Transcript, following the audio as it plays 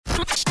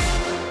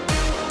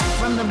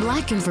from the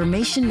Black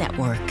Information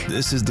Network.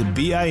 This is the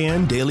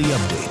BIN Daily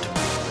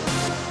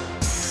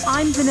Update.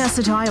 I'm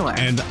Vanessa Tyler.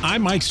 And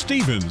I'm Mike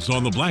Stevens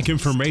on the Black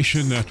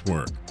Information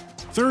Network.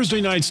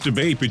 Thursday night's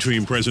debate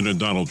between President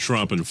Donald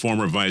Trump and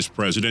former Vice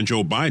President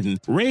Joe Biden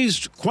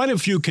raised quite a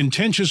few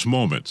contentious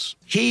moments.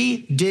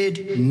 He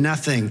did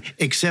nothing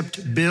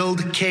except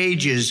build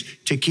cages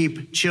to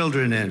keep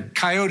children in.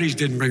 Coyotes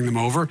didn't bring them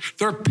over.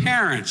 Their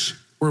parents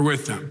were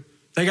with them.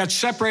 They got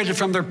separated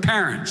from their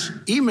parents.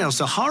 Emails,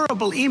 the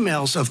horrible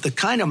emails of the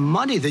kind of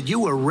money that you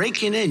were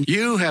raking in.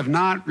 You have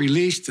not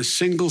released a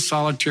single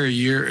solitary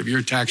year of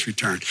your tax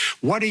return.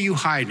 What are you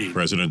hiding?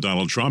 President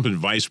Donald Trump and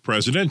Vice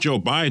President Joe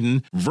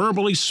Biden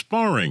verbally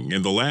sparring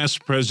in the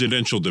last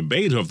presidential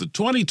debate of the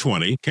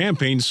 2020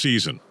 campaign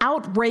season.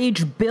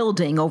 Outrage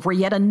building over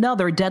yet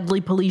another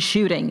deadly police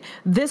shooting,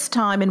 this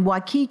time in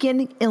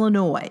Waukegan,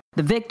 Illinois.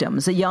 The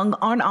victims, a young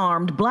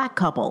unarmed black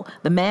couple.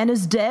 The man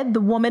is dead.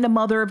 The woman, a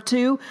mother of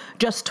two,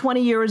 just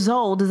 20 years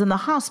old, is in the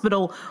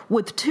hospital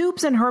with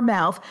tubes in her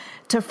mouth.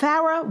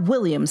 Tafara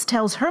Williams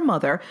tells her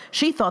mother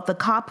she thought the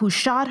cop who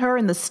shot her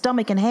in the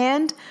stomach and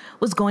hand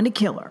was going to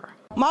kill her.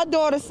 My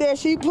daughter said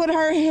she put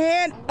her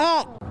hand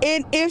up,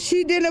 and if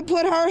she didn't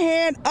put her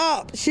hand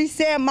up, she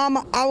said,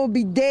 "Mama, I will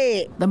be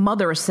dead." The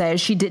mother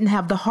says she didn't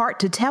have the heart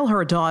to tell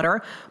her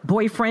daughter.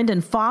 Boyfriend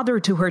and father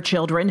to her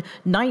children,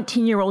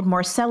 19-year-old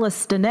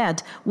Marcellus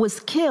Stinnett, was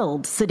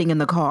killed sitting in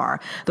the car.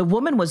 The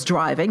woman was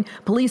driving.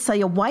 Police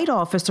say a white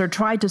officer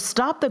tried to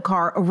stop the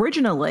car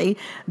originally,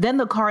 then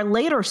the car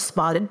later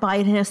spotted by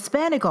an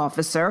Hispanic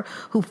officer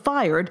who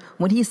fired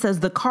when he says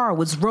the car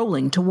was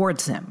rolling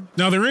towards him.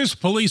 Now, there is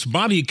police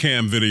body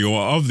cam video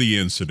of the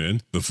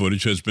incident. The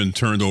footage has been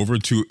turned over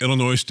to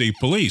Illinois State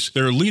Police.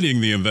 They're leading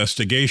the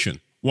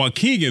investigation.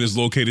 Waukegan is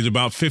located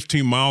about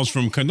 15 miles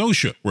from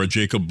Kenosha, where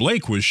Jacob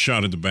Blake was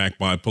shot in the back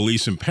by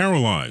police and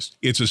paralyzed.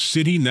 It's a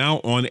city now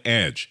on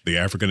edge. The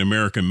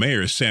African-American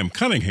mayor, Sam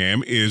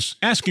Cunningham, is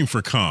asking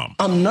for calm.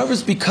 I'm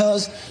nervous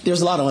because there's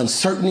a lot of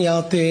uncertainty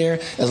out there.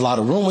 There's a lot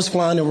of rumors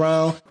flying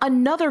around.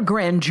 Another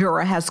grand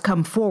juror has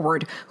come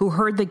forward who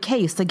heard the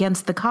case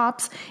against the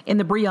cops in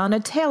the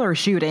Breonna Taylor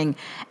shooting.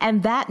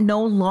 And that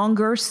no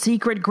longer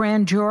secret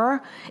grand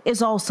juror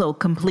is also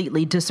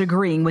completely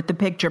disagreeing with the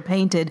picture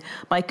painted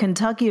by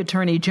Kentucky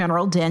Attorney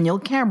General Daniel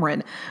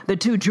Cameron. The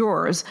two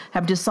jurors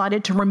have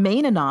decided to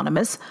remain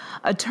anonymous.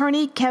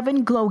 Attorney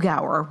Kevin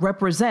Glogauer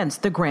represents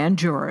the grand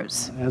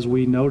jurors. As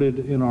we noted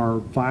in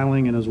our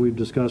filing and as we've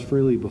discussed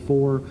freely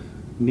before,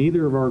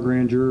 neither of our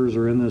grand jurors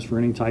are in this for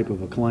any type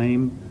of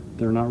acclaim.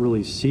 They're not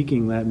really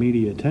seeking that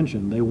media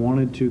attention. They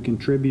wanted to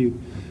contribute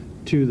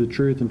to the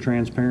truth and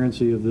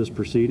transparency of this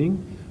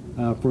proceeding.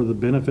 For the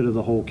benefit of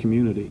the whole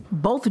community.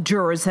 Both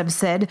jurors have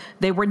said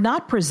they were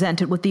not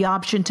presented with the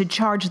option to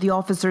charge the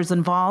officers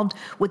involved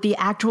with the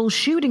actual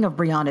shooting of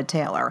Breonna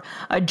Taylor.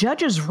 A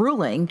judge's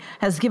ruling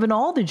has given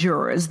all the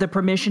jurors the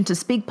permission to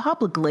speak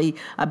publicly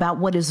about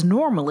what is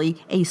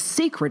normally a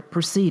secret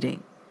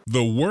proceeding.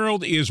 The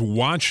world is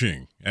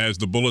watching as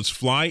the bullets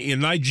fly in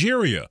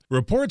Nigeria.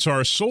 Reports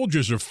are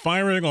soldiers are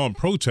firing on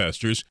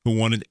protesters who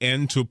want an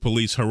end to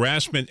police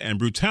harassment and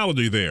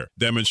brutality there.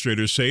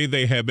 Demonstrators say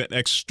they have been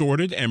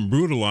extorted and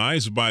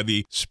brutalized by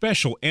the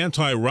Special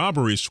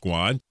Anti-Robbery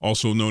Squad,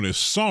 also known as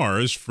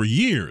SARS, for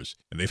years,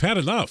 and they've had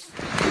enough.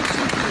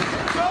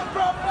 No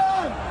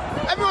problem!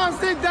 Everyone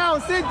sit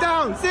down, sit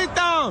down, sit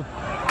down!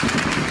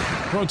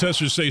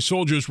 Protesters say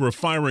soldiers were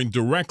firing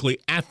directly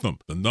at them.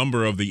 The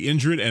number of the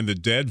injured and the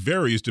dead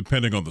varies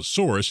depending on the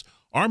source.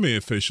 Army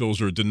officials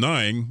are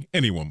denying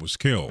anyone was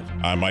killed.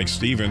 I'm Mike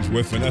Stevens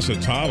with Vanessa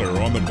Tyler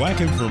on the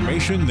Black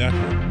Information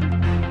Network.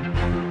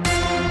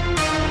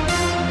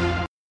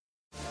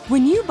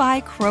 When you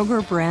buy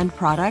Kroger brand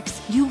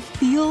products, you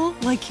feel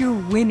like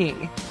you're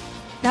winning.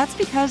 That's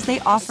because they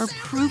offer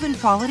proven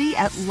quality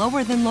at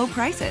lower than low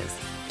prices.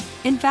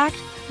 In fact,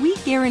 we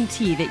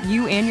guarantee that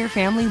you and your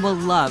family will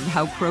love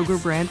how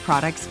Kroger brand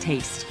products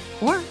taste,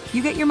 or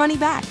you get your money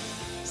back.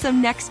 So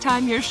next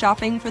time you're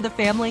shopping for the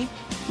family,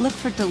 look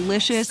for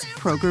delicious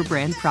Kroger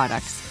brand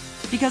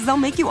products, because they'll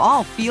make you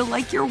all feel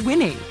like you're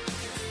winning.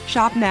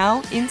 Shop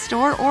now,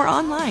 in-store, or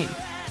online.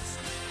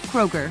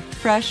 Kroger,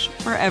 fresh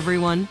for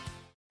everyone.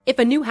 If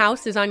a new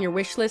house is on your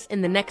wish list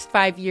in the next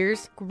 5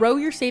 years, grow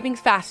your savings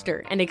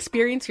faster and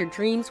experience your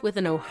dreams with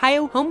an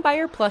Ohio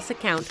Homebuyer Plus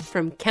account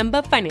from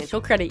Kemba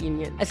Financial Credit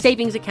Union. A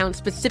savings account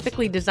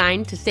specifically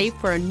designed to save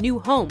for a new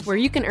home, where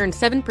you can earn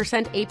 7%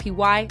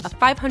 APY,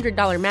 a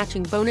 $500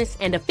 matching bonus,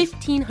 and a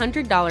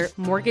 $1,500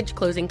 mortgage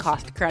closing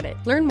cost credit.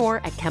 Learn more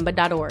at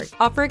Kemba.org.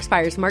 Offer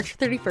expires March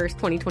 31st,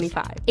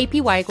 2025.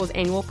 APY equals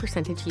annual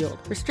percentage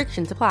yield.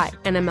 Restrictions apply.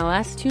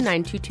 NMLS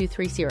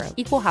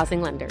 292230. Equal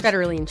housing lender.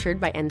 Federally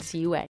insured by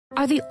NCUA.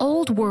 Are the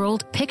old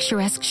world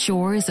picturesque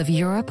shores of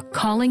Europe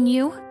calling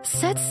you?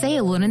 Set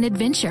sail on an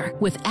adventure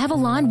with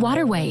Avalon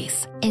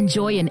Waterways.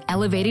 Enjoy an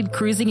elevated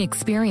cruising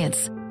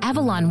experience,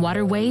 Avalon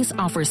Waterways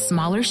offers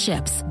smaller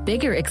ships,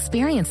 bigger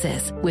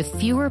experiences, with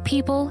fewer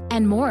people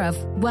and more of,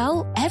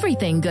 well,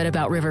 everything good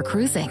about river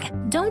cruising.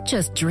 Don't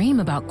just dream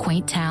about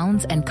quaint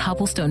towns and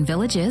cobblestone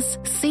villages.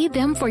 See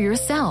them for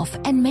yourself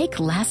and make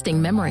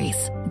lasting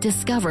memories.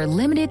 Discover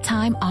limited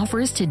time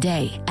offers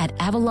today at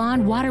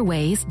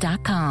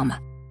AvalonWaterways.com.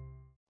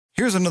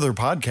 Here's another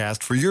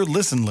podcast for your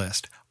listen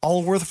list.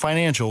 Allworth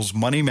Financial's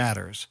Money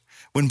Matters.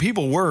 When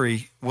people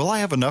worry, will I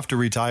have enough to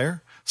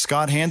retire?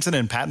 Scott Hansen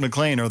and Pat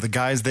McClain are the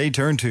guys they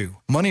turn to.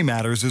 Money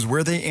Matters is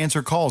where they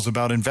answer calls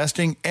about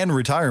investing and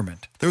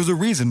retirement. There's a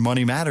reason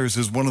Money Matters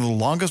is one of the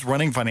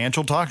longest-running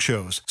financial talk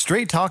shows.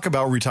 Straight talk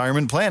about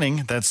retirement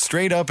planning that's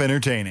straight up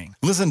entertaining.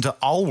 Listen to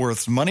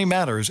Allworth's Money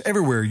Matters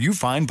everywhere you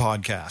find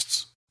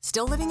podcasts.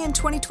 Still living in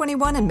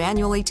 2021 and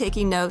manually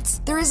taking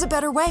notes? There is a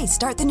better way.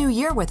 Start the new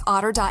year with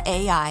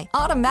Otter.ai.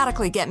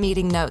 Automatically get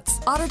meeting notes.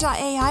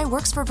 Otter.ai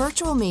works for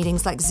virtual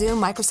meetings like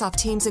Zoom, Microsoft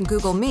Teams, and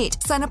Google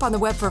Meet. Sign up on the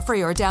web for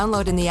free or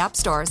download in the app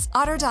stores.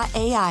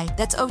 Otter.ai.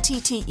 That's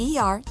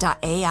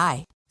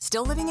OTTER.ai.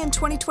 Still living in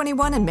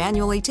 2021 and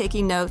manually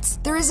taking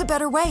notes? There is a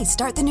better way.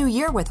 Start the new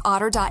year with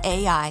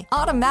Otter.ai.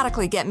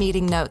 Automatically get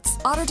meeting notes.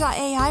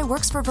 Otter.ai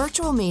works for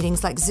virtual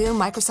meetings like Zoom,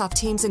 Microsoft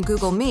Teams, and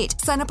Google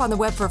Meet. Sign up on the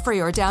web for free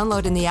or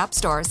download in the app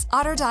stores.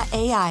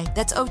 Otter.ai.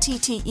 That's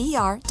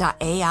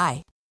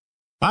OTTER.ai.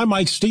 I'm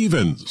Mike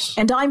Stevens.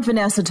 And I'm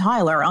Vanessa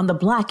Tyler on the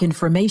Black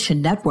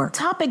Information Network.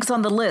 Topics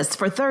on the list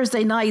for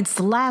Thursday night's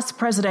last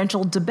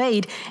presidential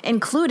debate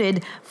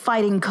included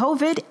fighting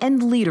COVID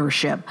and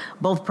leadership.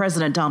 Both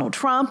President Donald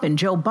Trump and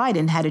Joe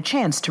Biden had a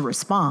chance to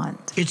respond.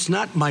 It's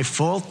not my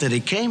fault that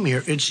he came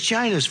here. It's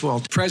China's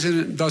fault. The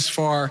president thus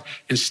far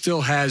and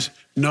still has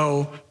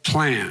no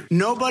plan.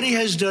 Nobody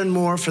has done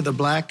more for the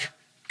black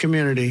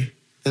community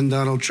than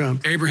Donald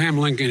Trump. Abraham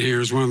Lincoln here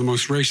is one of the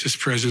most racist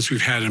presidents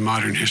we've had in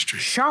modern history.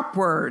 Sharp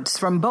words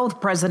from both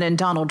President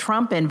Donald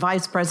Trump and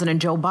Vice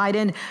President Joe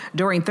Biden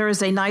during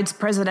Thursday night's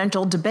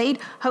presidential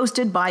debate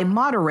hosted by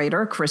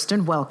moderator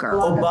Kristen Welker.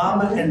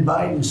 Obama and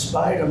Biden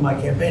spied on my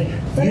campaign.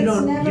 But you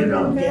don't get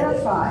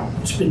verified.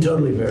 It's been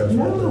totally verified.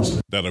 No.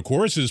 That, of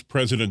course, is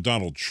President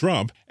Donald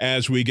Trump.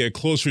 As we get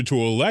closer to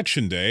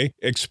Election Day,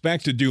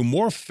 expect to do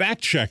more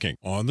fact-checking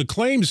on the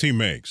claims he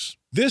makes.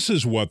 This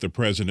is what the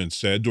president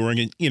said during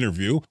an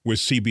interview with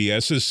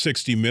CBS's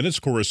 60 Minutes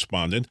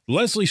correspondent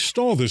Leslie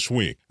Stahl this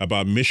week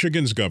about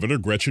Michigan's Governor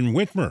Gretchen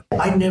Whitmer.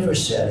 I never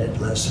said it,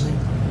 Leslie.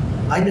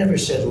 I never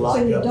said lock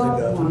up the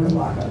governor. Want to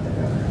lock up the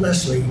governor.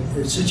 Leslie,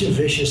 it's such a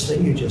vicious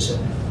thing you just said.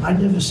 I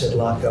never said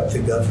lock up the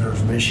governor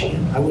of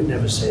Michigan. I would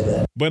never say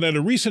that. But at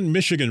a recent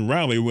Michigan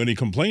rally, when he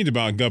complained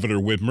about Governor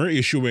Whitmer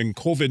issuing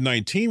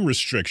COVID-19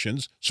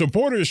 restrictions,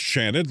 supporters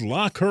chanted,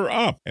 "Lock her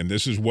up." And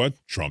this is what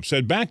Trump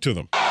said back to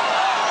them.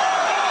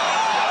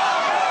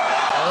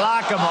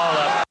 Lock them all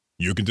up.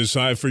 You can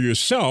decide for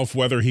yourself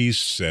whether he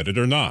said it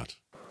or not.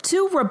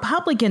 Two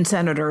Republican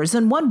senators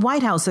and one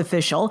White House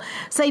official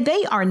say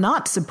they are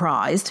not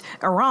surprised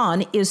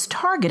Iran is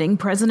targeting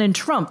President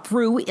Trump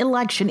through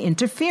election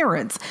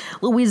interference.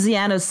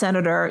 Louisiana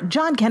Senator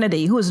John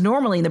Kennedy, who is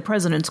normally in the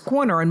president's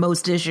corner on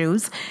most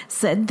issues,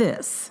 said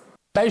this.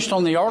 Based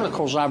on the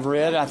articles I've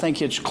read, I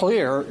think it's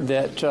clear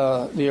that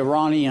the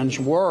Iranians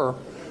were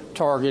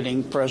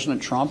targeting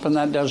President Trump, and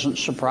that doesn't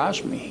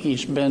surprise me.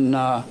 He's been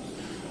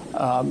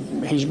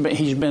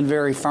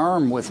very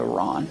firm with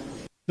Iran.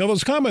 Now,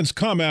 those comments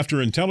come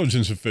after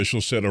intelligence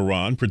officials said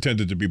Iran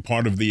pretended to be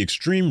part of the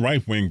extreme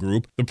right-wing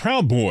group, the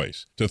Proud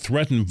Boys, to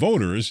threaten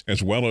voters,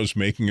 as well as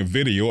making a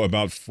video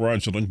about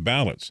fraudulent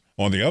ballots.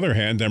 On the other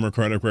hand,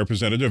 Democratic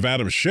Representative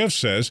Adam Schiff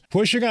says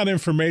pushing out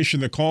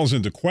information that calls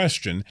into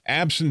question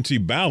absentee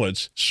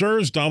ballots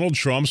serves Donald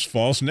Trump's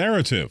false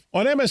narrative.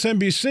 On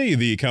MSNBC,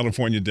 the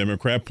California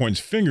Democrat points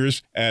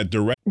fingers at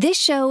direct. This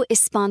show is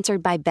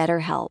sponsored by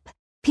BetterHelp.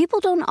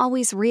 People don't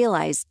always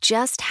realize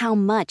just how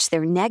much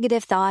their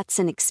negative thoughts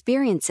and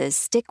experiences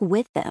stick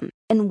with them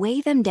and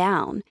weigh them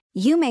down.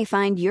 You may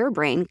find your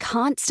brain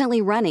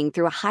constantly running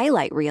through a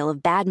highlight reel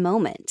of bad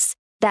moments.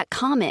 That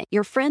comment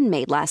your friend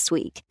made last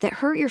week that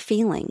hurt your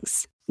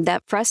feelings.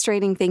 That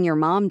frustrating thing your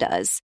mom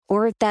does.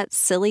 Or that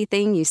silly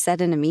thing you said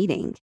in a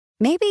meeting.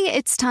 Maybe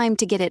it's time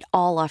to get it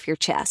all off your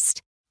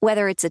chest.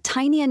 Whether it's a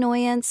tiny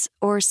annoyance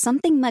or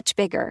something much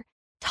bigger,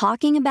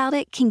 talking about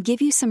it can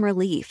give you some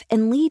relief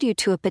and lead you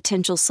to a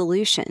potential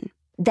solution.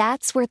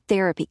 That's where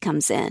therapy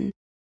comes in.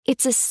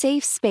 It's a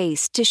safe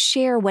space to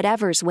share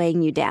whatever's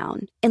weighing you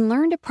down and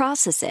learn to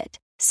process it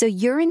so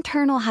your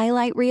internal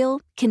highlight reel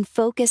can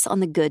focus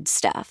on the good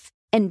stuff.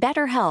 And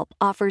BetterHelp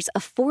offers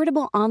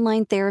affordable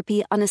online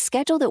therapy on a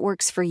schedule that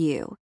works for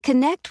you.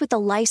 Connect with a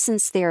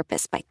licensed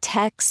therapist by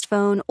text,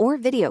 phone, or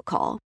video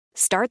call.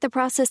 Start the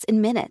process in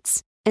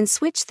minutes and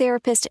switch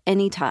therapist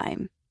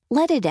anytime.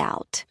 Let it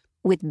out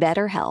with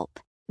BetterHelp.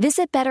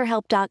 Visit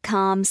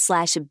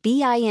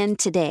BetterHelp.com/BIN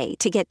today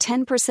to get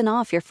 10%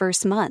 off your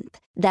first month.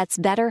 That's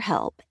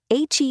BetterHelp,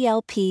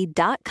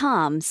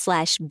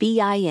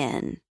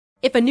 HELP.com/BIN.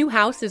 If a new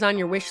house is on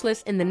your wish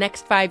list in the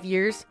next 5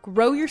 years,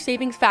 grow your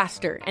savings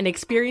faster and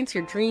experience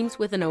your dreams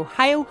with an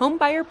Ohio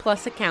Homebuyer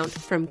Plus account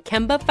from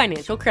Kemba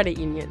Financial Credit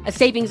Union. A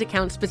savings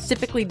account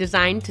specifically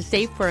designed to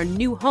save for a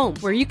new home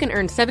where you can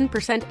earn 7%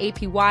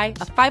 APY,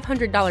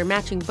 a $500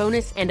 matching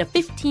bonus, and a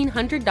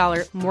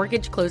 $1,500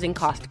 mortgage closing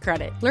cost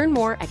credit. Learn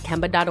more at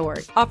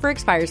Kemba.org. Offer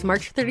expires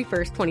March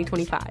 31st,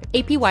 2025.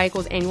 APY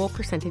equals annual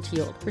percentage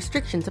yield.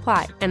 Restrictions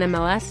apply.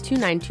 NMLS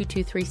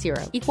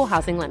 292230. Equal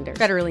housing lender.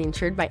 Federally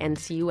insured by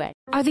NCUA.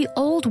 Are the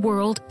old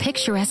world,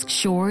 picturesque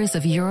shores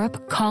of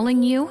Europe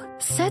calling you?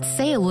 Set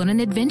sail on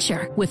an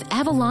adventure with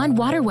Avalon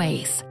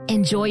Waterways.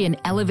 Enjoy an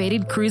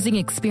elevated cruising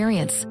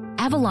experience.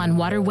 Avalon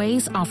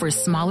Waterways offers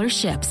smaller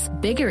ships,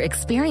 bigger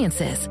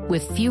experiences,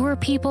 with fewer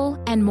people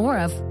and more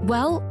of,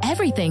 well,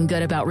 everything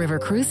good about river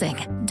cruising.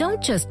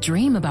 Don't just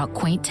dream about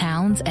quaint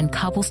towns and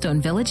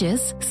cobblestone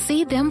villages.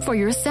 See them for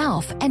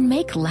yourself and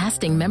make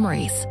lasting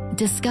memories.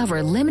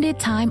 Discover limited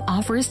time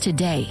offers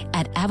today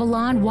at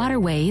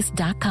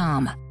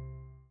avalonwaterways.com.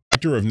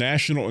 Director of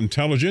National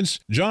Intelligence,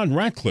 John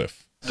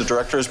Ratcliffe. The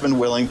director has been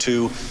willing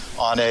to,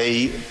 on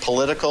a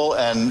political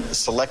and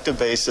selective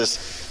basis,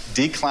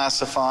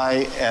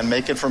 declassify and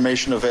make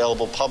information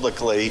available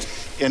publicly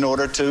in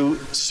order to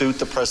suit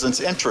the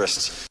president's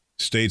interests.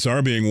 States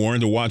are being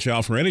warned to watch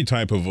out for any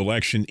type of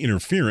election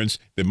interference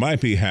that might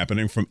be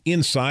happening from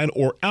inside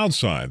or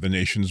outside the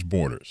nation's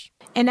borders.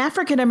 An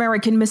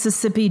African-American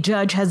Mississippi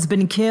judge has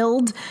been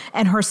killed,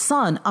 and her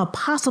son, a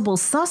possible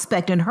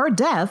suspect in her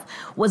death,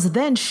 was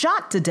then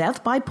shot to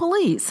death by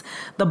police.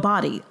 The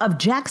body of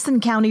Jackson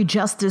County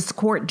Justice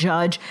Court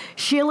Judge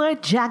Sheila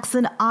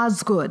Jackson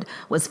Osgood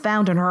was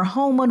found in her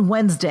home on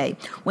Wednesday.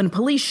 When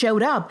police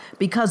showed up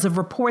because of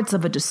reports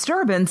of a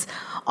disturbance,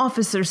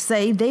 officers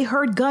say they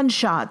heard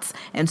gunshots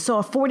and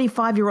saw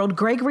 45-year-old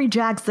Gregory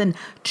Jackson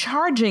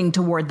charging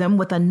toward them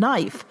with a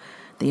knife.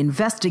 The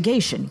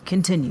investigation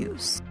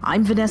continues.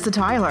 I'm Vanessa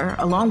Tyler,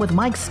 along with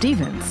Mike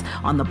Stevens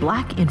on the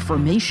Black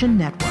Information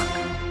Network.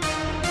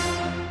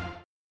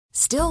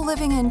 Still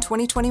living in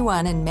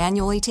 2021 and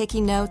manually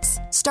taking notes?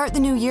 Start the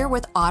new year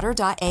with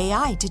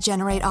Otter.ai to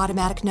generate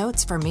automatic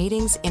notes for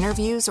meetings,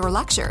 interviews, or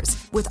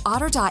lectures. With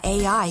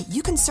Otter.ai,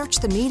 you can search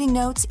the meeting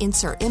notes,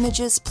 insert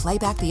images, play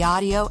back the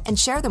audio, and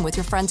share them with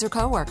your friends or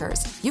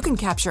coworkers. You can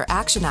capture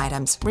action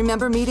items,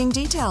 remember meeting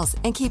details,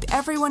 and keep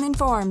everyone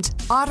informed.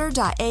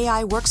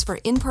 Otter.ai works for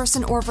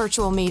in-person or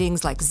virtual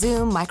meetings like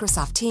Zoom,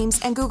 Microsoft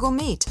Teams, and Google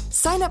Meet.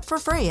 Sign up for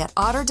free at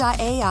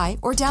Otter.ai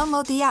or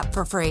download the app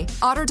for free.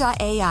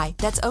 Otter.ai,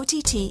 that's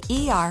OTTER.ai.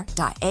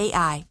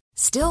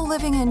 Still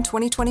living in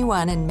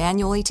 2021 and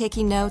manually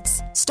taking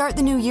notes? Start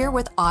the new year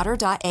with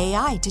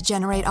Otter.ai to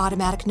generate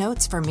automatic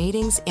notes for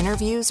meetings,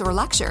 interviews, or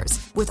lectures.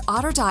 With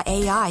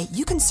Otter.ai,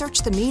 you can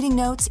search the meeting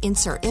notes,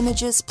 insert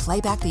images, play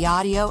back the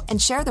audio,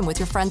 and share them with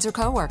your friends or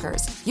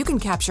coworkers. You can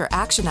capture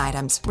action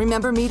items,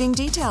 remember meeting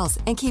details,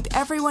 and keep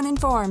everyone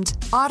informed.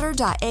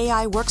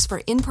 Otter.ai works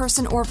for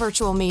in-person or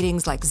virtual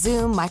meetings like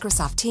Zoom,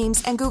 Microsoft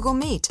Teams, and Google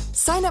Meet.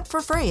 Sign up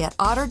for free at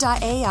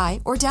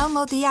Otter.ai or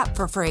download the app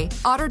for free.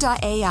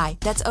 Otter.ai,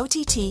 that's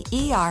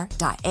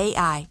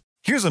OTTER.ai.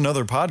 Here's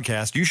another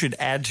podcast you should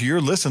add to your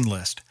listen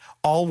list.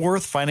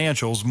 Allworth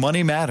Financial's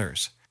Money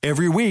Matters.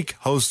 Every week,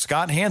 hosts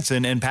Scott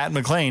Hansen and Pat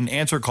McClain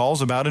answer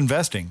calls about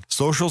investing,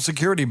 Social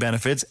Security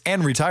benefits,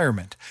 and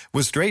retirement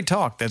with straight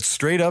talk that's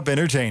straight up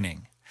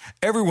entertaining.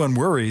 Everyone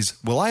worries,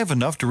 will I have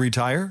enough to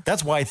retire?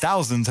 That's why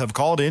thousands have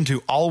called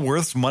into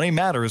Allworth's Money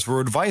Matters for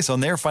advice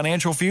on their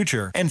financial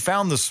future and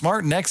found the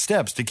smart next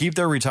steps to keep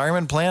their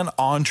retirement plan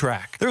on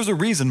track. There's a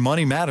reason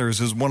Money Matters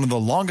is one of the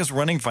longest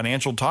running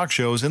financial talk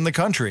shows in the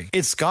country.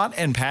 It's Scott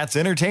and Pat's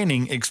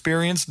entertaining,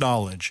 experienced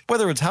knowledge.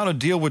 Whether it's how to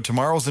deal with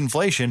tomorrow's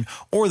inflation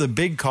or the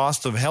big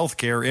costs of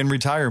healthcare in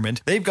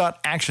retirement, they've got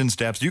action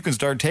steps you can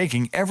start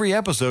taking every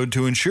episode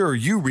to ensure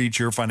you reach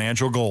your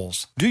financial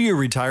goals. Do your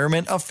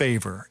retirement a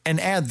favor and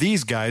add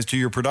these guys to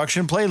your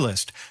production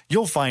playlist.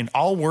 You'll find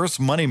Allworth's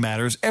Money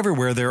Matters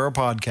everywhere there are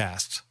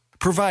podcasts.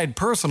 Provide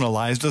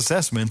personalized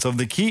assessments of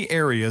the key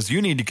areas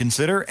you need to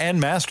consider and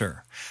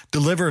master.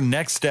 Deliver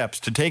next steps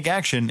to take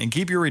action and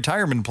keep your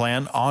retirement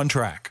plan on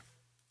track.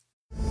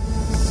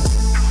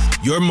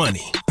 Your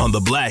money on the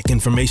Black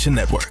Information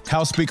Network.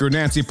 House Speaker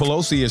Nancy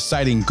Pelosi is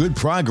citing good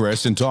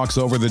progress in talks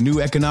over the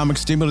new economic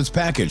stimulus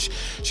package.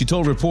 She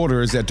told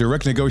reporters that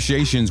direct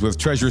negotiations with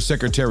Treasury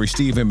Secretary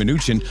Steven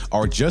Mnuchin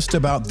are just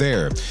about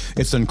there.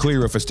 It's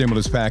unclear if a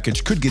stimulus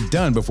package could get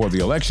done before the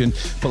election.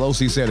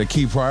 Pelosi said a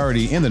key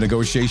priority in the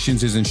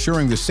negotiations is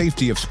ensuring the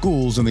safety of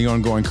schools in the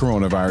ongoing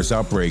coronavirus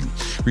outbreak.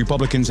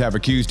 Republicans have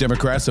accused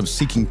Democrats of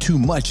seeking too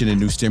much in a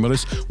new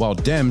stimulus, while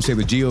Dems say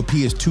the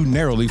GOP is too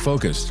narrowly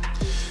focused.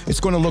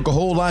 It's going to look a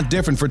whole lot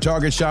different for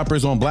Target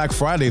shoppers on Black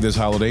Friday this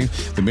holiday.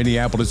 The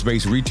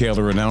Minneapolis-based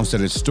retailer announced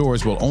that its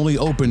stores will only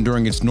open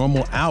during its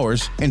normal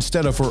hours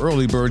instead of for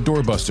early bird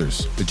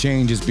doorbusters. The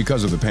change is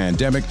because of the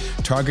pandemic.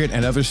 Target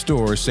and other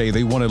stores say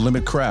they want to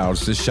limit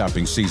crowds this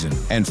shopping season.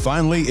 And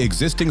finally,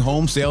 existing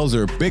home sales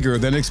are bigger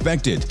than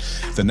expected.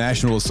 The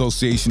National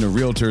Association of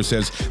Realtors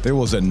says there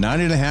was a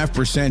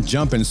 9.5%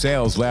 jump in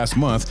sales last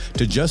month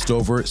to just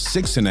over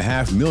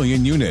 6.5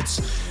 million units.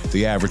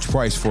 The average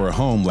price for a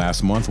home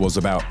last month was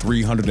about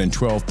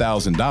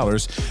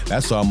 $312,000.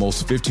 That's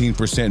almost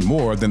 15%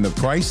 more than the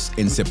price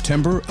in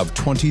September of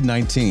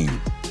 2019.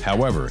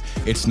 However,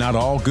 it's not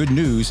all good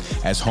news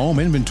as home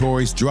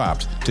inventories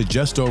dropped to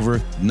just over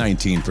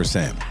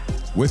 19%.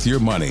 With your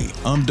money,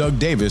 I'm Doug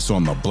Davis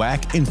on the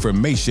Black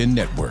Information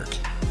Network.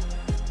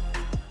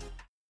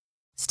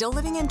 Still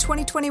living in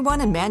 2021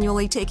 and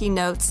manually taking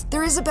notes?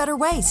 There is a better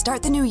way.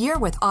 Start the new year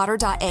with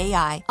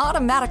Otter.ai.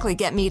 Automatically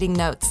get meeting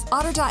notes.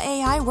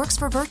 Otter.ai works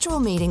for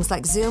virtual meetings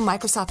like Zoom,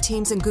 Microsoft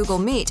Teams, and Google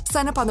Meet.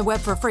 Sign up on the web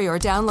for free or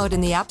download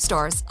in the app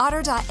stores.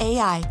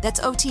 Otter.ai.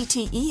 That's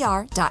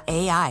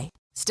OTTER.ai.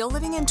 Still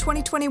living in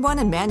 2021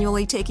 and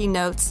manually taking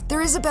notes?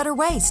 There is a better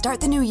way.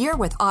 Start the new year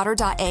with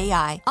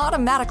Otter.ai.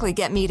 Automatically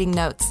get meeting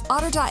notes.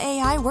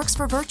 Otter.ai works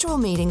for virtual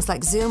meetings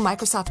like Zoom,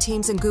 Microsoft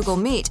Teams, and Google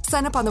Meet.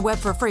 Sign up on the web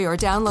for free or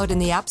download in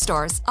the app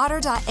stores.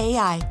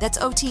 Otter.ai. That's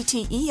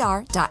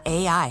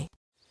OTTER.ai.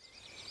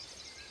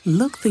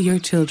 Look through your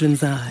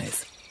children's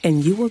eyes,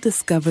 and you will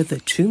discover the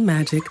true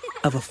magic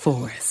of a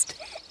forest.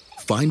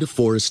 Find a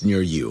forest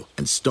near you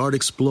and start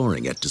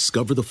exploring at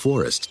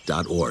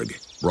discovertheforest.org.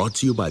 Brought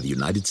to you by the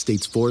United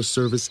States Forest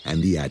Service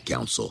and the Ad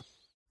Council.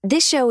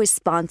 This show is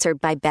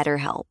sponsored by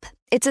BetterHelp.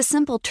 It's a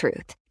simple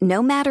truth.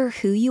 No matter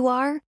who you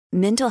are,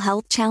 mental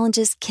health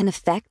challenges can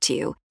affect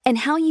you, and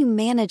how you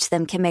manage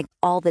them can make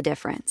all the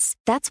difference.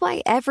 That's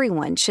why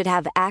everyone should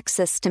have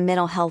access to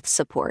mental health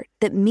support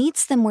that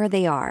meets them where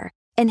they are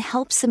and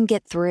helps them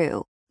get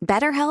through.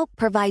 BetterHelp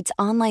provides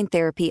online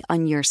therapy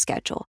on your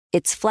schedule.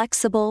 It's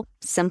flexible,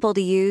 simple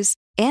to use,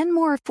 and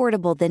more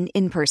affordable than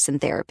in-person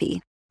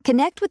therapy.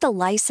 Connect with a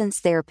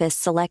licensed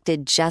therapist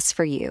selected just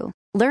for you.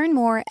 Learn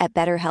more at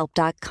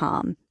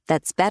BetterHelp.com.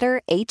 That's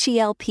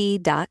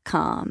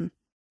BetterHelp.com.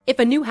 If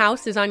a new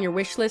house is on your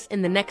wish list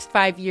in the next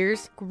 5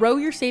 years, grow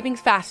your savings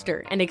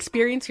faster and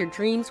experience your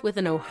dreams with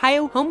an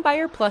Ohio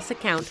Homebuyer Plus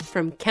account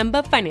from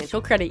Kemba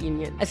Financial Credit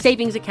Union. A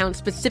savings account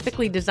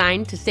specifically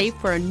designed to save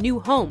for a new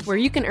home where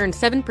you can earn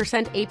 7%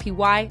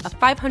 APY, a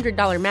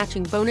 $500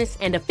 matching bonus,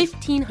 and a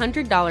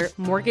 $1,500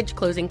 mortgage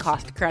closing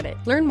cost credit.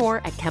 Learn more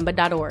at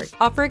Kemba.org.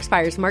 Offer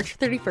expires March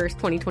 31st,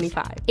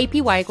 2025.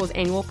 APY equals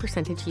annual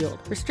percentage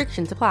yield.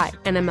 Restrictions apply.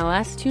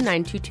 NMLS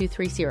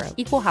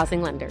 292230. Equal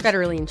housing lender.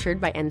 Federally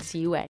insured by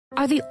NCUA.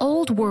 Are the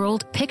old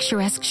world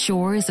picturesque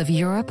shores of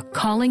Europe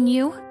calling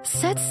you?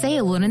 Set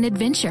sail on an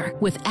adventure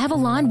with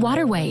Avalon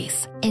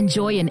Waterways.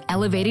 Enjoy an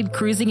elevated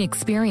cruising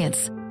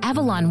experience.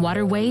 Avalon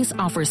Waterways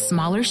offers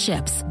smaller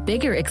ships,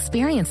 bigger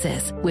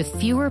experiences, with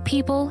fewer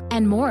people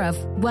and more of,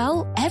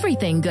 well,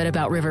 everything good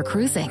about river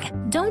cruising.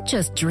 Don't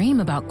just dream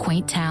about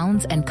quaint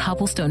towns and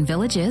cobblestone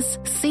villages.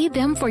 See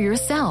them for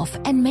yourself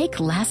and make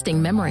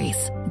lasting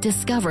memories.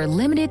 Discover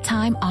limited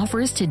time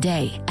offers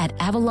today at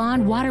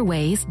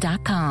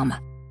AvalonWaterways.com.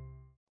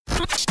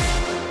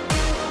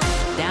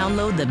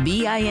 Download the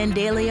BIN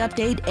Daily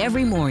Update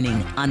every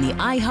morning on the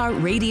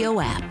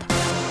iHeartRadio app.